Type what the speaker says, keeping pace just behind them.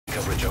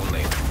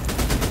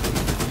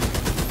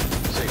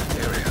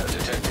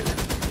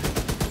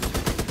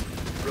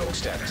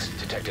status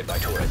detected by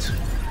turrets.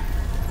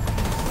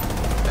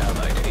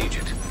 Allied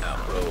agent, now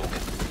rogue.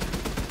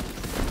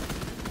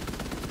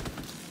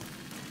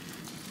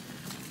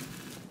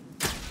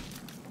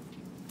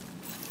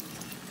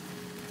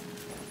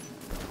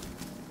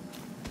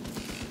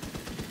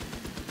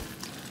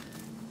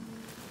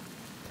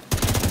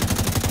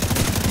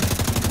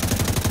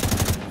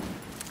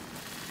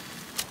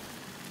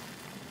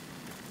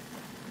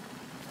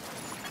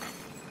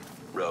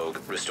 Rogue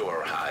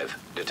Restorer Hive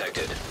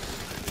detected.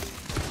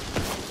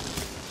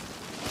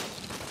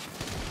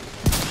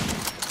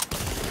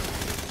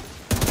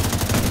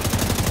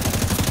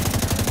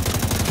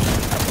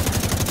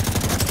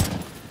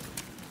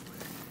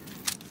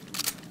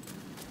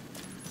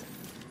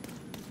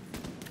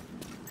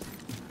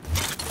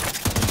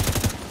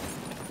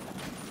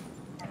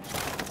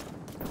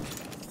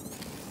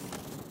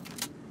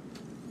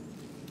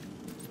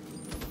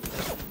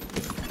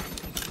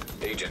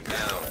 Agent down.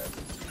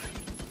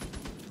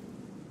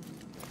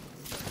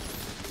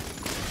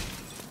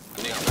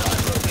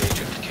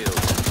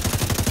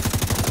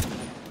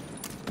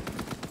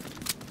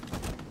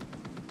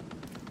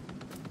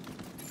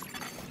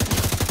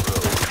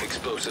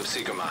 Explosive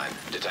seeker mine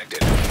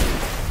detected.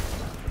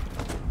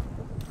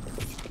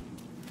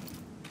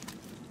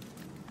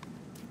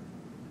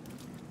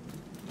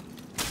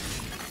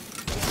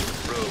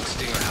 Rogue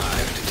Stinger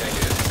Hive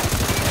detected.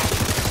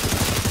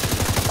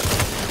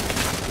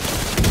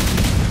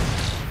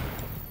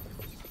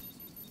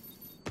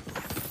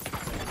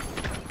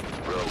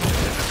 Rogue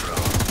defender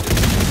drone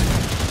detected.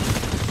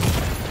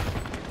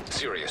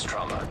 Serious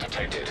trauma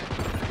detected.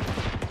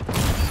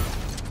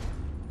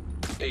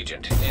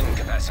 Agent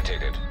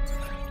incapacitated.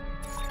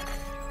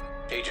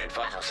 Agent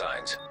vital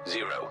signs,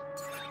 0.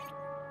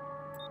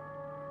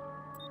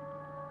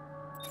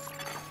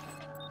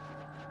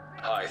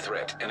 High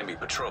threat enemy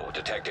patrol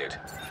detected.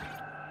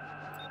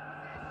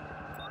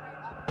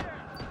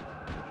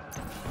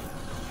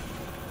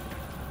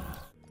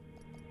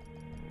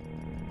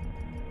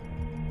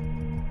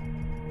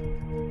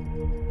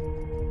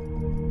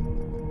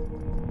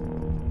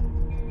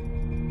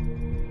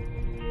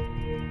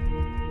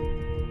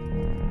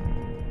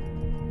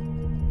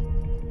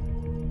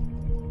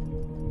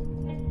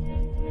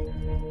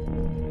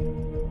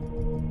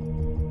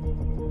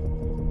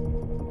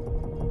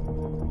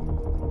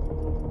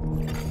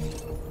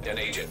 An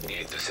agent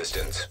needs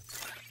assistance.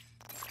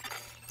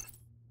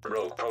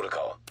 Rogue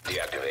protocol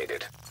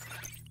deactivated.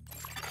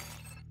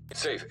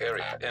 Safe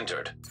area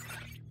entered.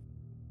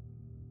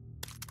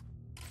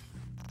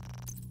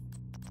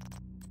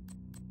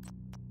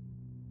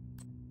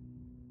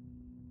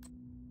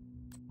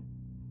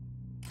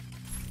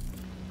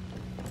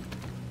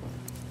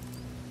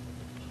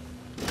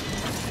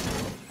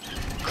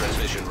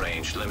 Transmission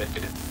range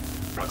limited.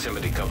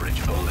 Proximity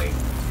coverage only.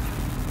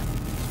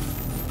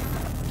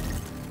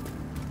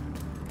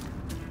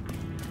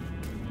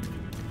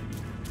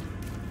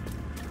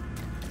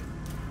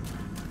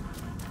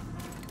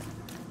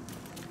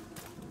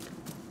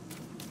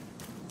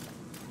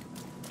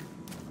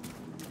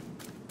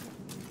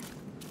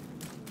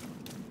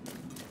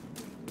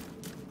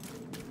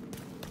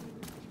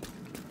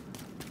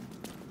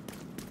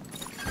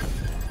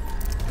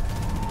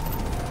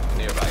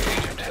 Nearby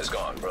agent has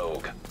gone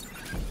rogue.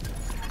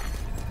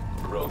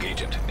 Rogue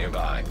agent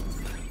nearby.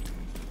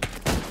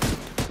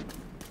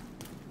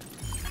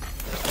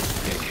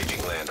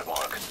 Engaging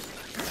landmark.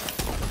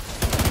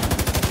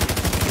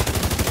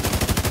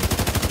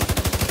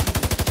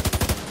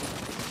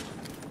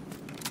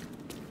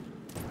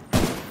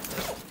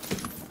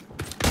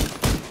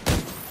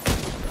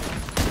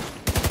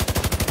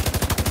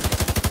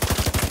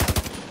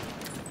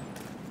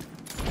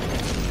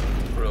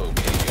 Rogue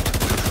agent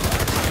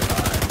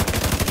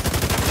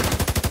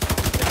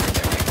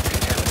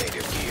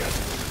contaminated gear.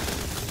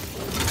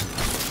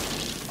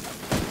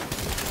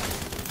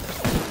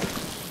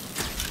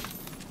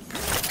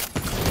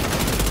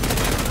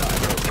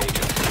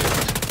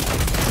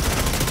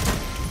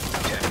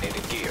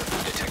 Contaminated gear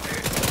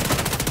detected.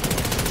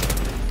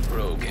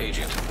 Rogue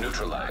agent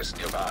neutralized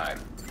nearby.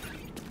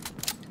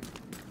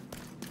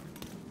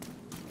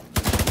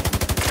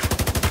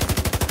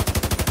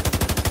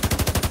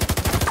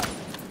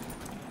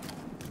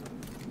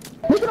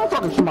 Nigga, don't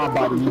talk to my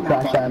body, you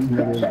crash ass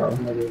nigga,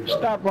 bro.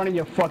 Stop running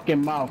your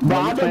fucking mouth, Bro, bro.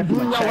 I've been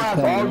beating your ass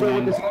all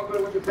day with this.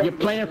 You're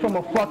playing from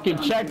a fucking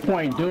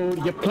checkpoint, dude.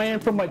 You're playing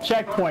from a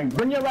checkpoint.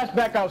 Bring your ass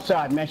back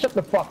outside, man. Shut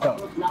the fuck up.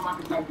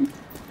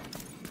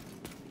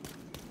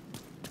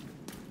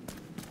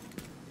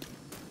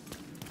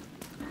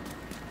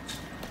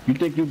 You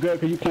think you good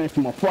because you playing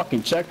from a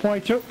fucking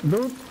checkpoint, dude?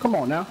 Come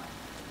on now.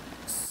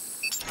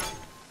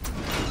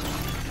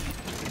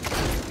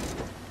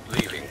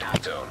 Leaving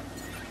top zone.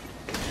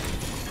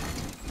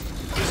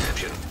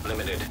 Reception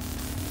limited.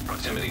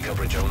 Proximity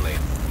coverage only.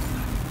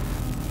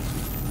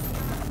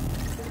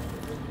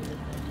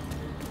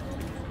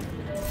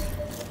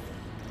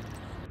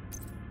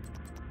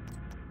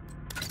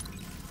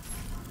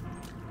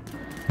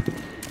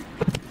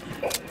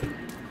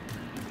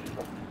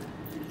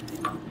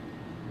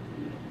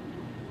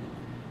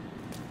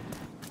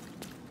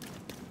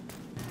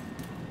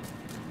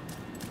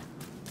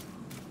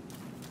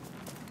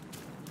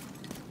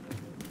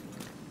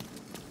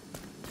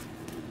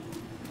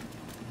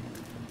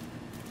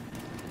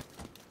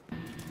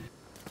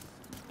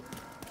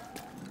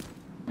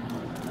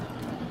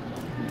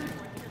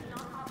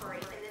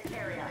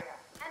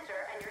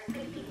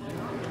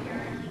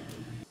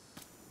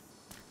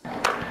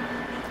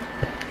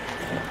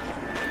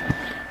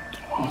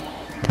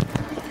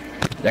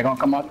 Y'all gonna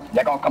come out?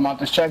 Y'all gonna come out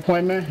this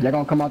checkpoint, man? Y'all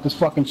gonna come out this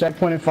fucking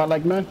checkpoint and fight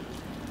like men?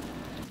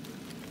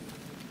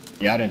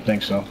 Yeah, I didn't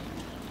think so.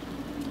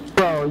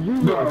 Bro,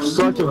 you are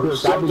such a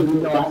bitch. I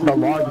didn't know that's the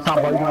largest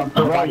time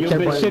bro, you've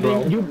been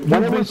sitting, you've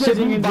been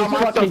sitting in this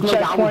fucking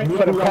checkpoint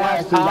for the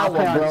past hour,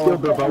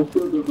 bro.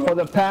 For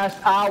the past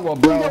hour,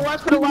 bro.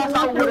 For the last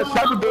hour with a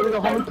sniper building, the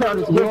homie turret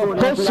is You're a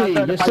pussy.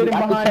 You're sitting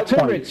behind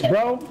turrets,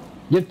 bro.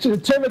 The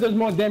turret does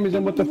more damage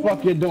than what the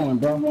fuck you're doing,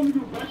 bro.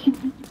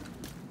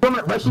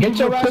 Get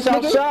your ass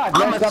outside,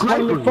 man. Stop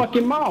running your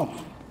fucking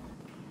mouth.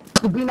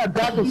 You being that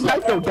goddamn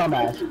sniper,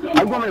 dumbass.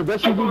 Are you going to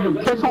arrest you with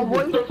your kiss,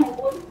 homeboy?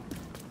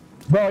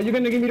 Bro, are you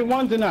gonna give me the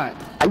ones or not?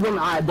 I'm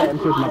gonna add that and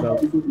kiss my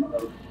belt.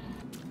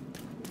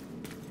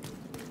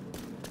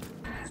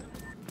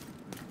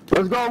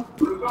 Let's go.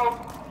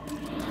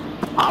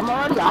 I'm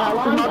already. I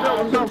want my belt.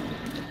 Let's go.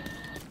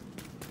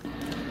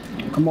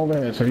 Come over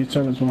here, so these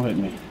servants won't hit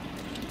me.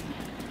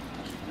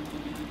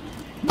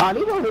 They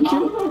don't hit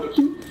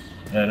you.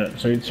 Yeah,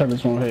 so these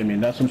servants won't hit me.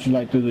 That's what you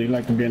like to do. You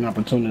like to be an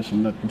opportunist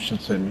and let them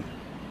shit hit me.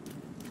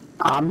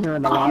 I'm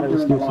hearing a lot of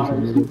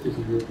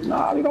excuses.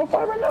 Nah, we gonna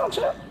fight right now,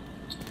 champ.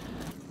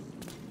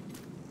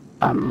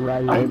 I'm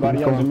right.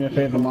 Everybody else do me a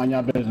favor, mind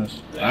your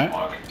business. Alright?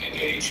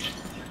 Engaged.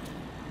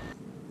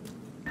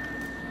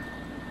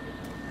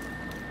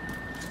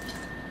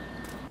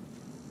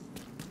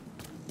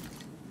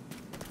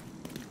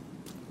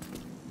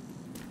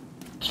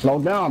 Slow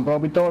down, bro.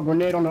 We throw a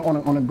grenade on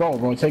the goal,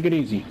 bro. Take it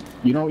easy.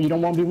 You don't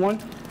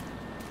 1v1?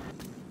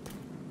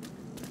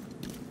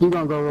 You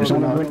gonna go It's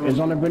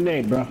on a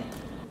grenade, bro.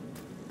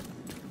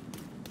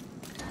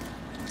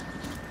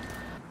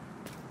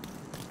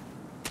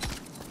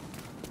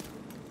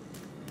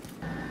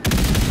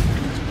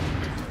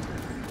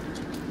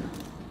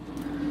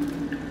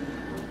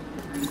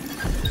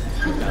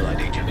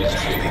 Allied agent is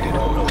activated.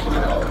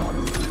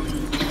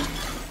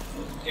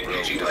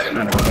 Engaging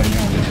defender.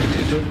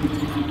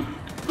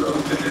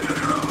 Rogue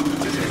defender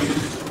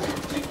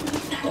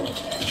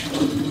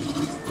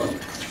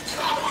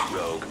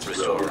Rogue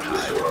restore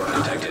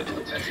high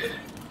detected.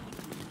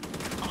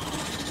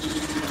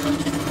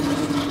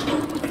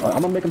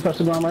 I'm gonna make him touch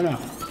the ground right now.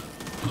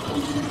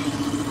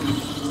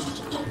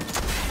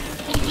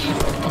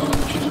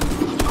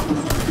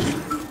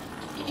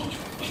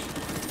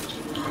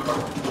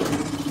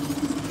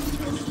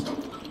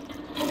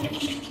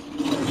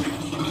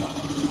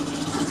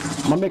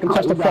 I'm gonna make him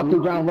touch the fucking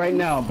ground right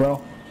now,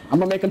 bro. I'm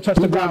gonna make him touch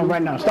the ground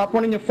right now. Stop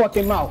running your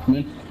fucking mouth,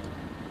 man.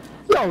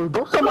 Yo,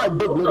 don't say my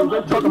dick, nigga.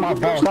 Don't talk about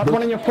balls. Stop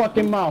running your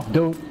fucking mouth,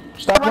 dude.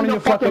 Stop running your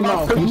fucking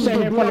mouth. You sitting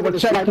here in front of a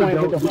checkpoint.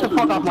 Get the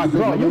fuck off my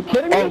bro. You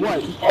kidding me? Are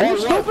you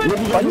stupid?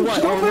 Are you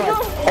stupid, bro?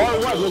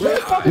 What the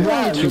fuck is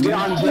wrong with you,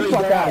 man? Get the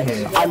fuck out of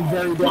here. I'm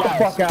very good. Get the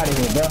fuck out of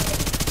here, bro.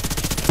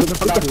 Get the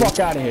fuck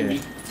out of here.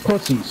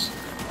 Pussies.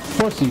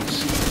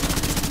 Pussies.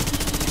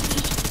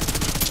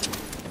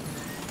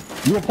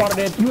 You were part of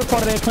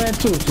that clan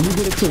too, so you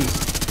did it too.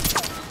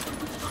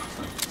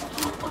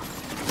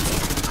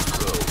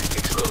 Rogue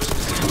explosive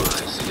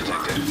sequence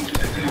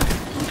detected.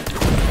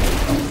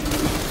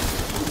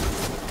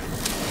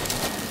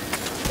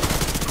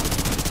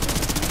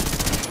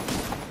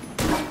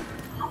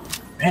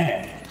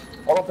 Man,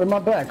 all up in my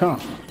back, huh?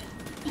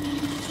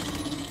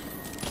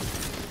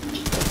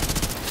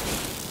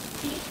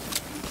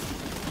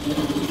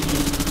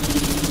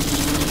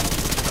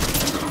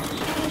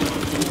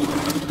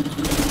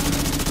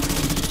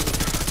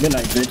 Good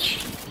night, bitch.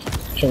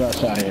 Chill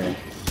us out here.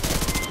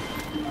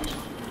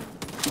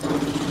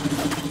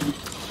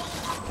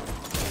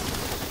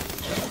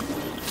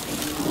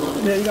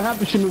 Yeah, you don't have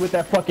to shoot me with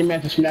that fucking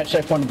mantis from that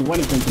checkpoint to do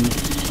anything to me.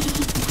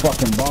 You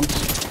fucking bumps.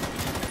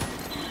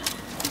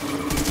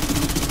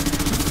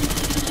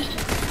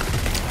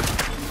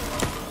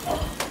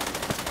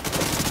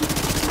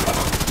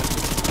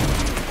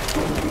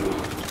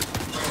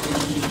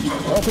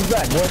 Get off his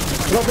back, boy.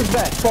 Get off his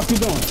back. Fuck you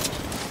doing?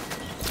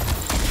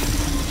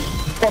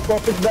 Fuck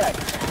off his back.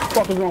 What the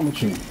fuck is wrong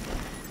with you?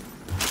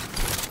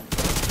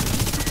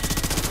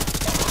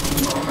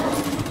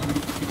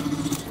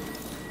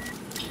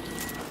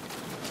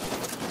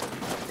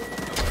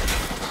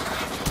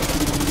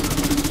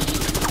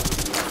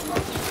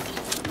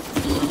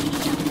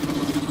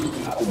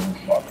 I don't give a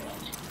fuck.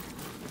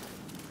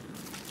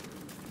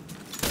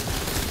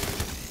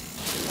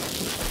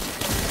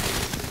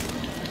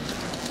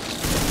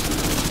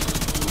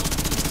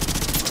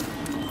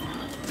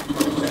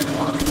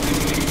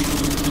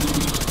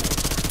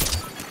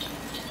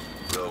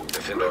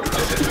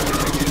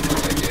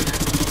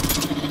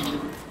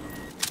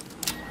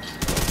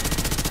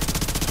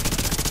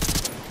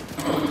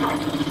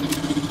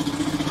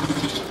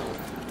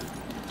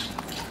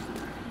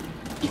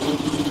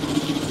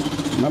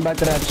 Run back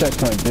to that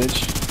checkpoint, bitch.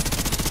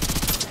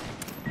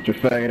 With your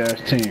faggot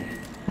ass team.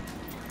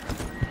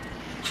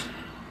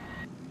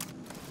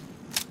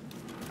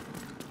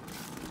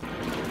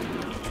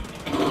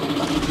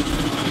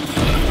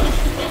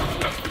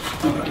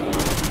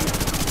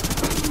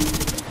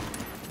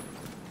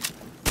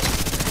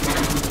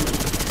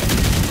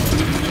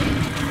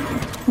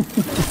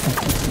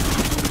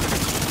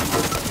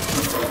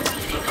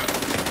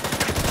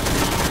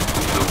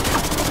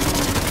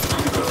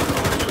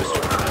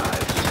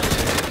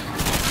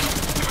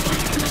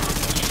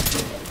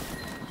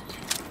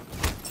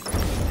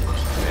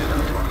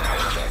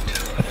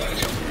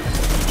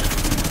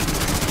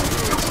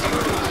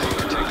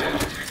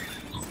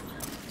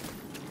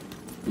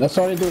 That's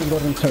all they do is go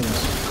to them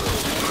turrets.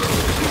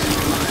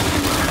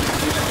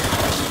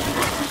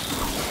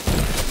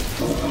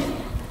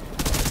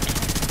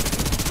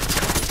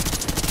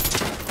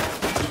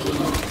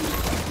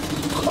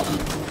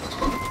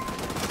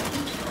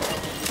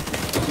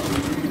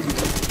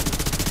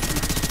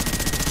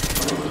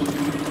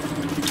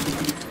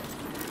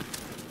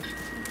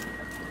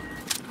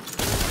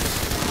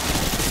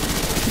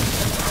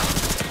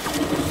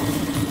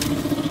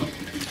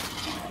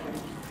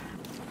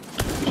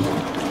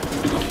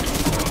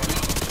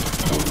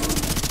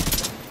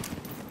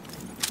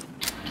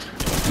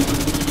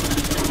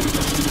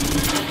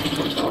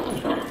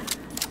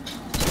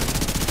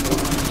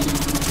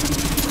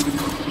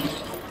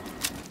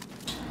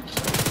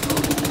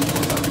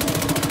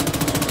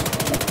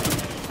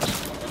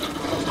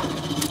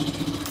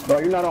 Bro,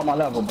 you're not on my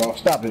level, bro.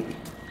 Stop it.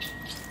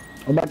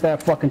 Go back to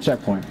that fucking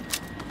checkpoint.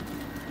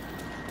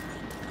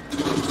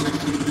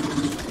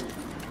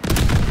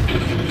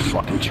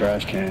 Fucking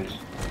trash cans.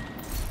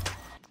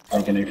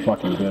 Thinking they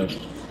fucking good.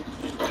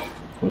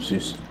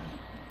 Pussies.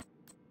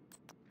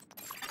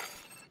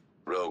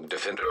 Rogue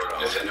defender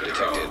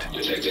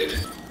detected.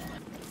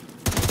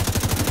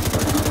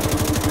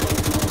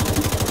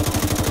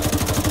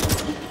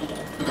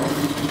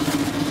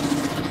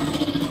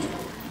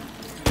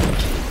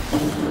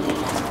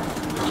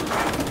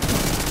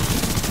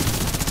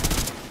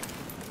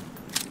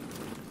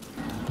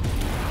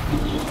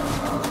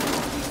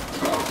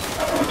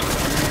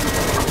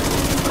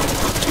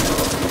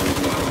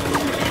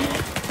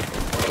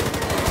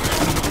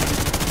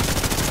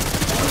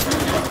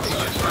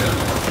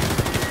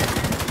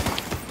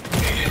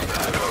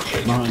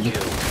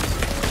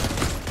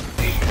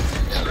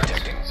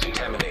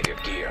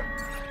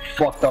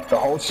 Fucked up the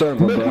whole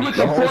server, bro.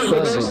 The whole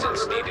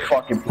server.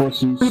 Fucking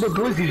pussies. See the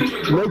glizzy.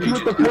 Make you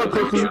with the floor,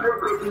 pussy.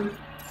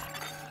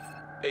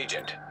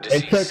 Agent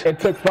deceased. It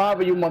took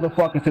 5 of you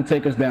motherfuckers to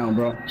take us down,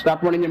 bro.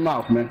 Stop running your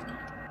mouth, man.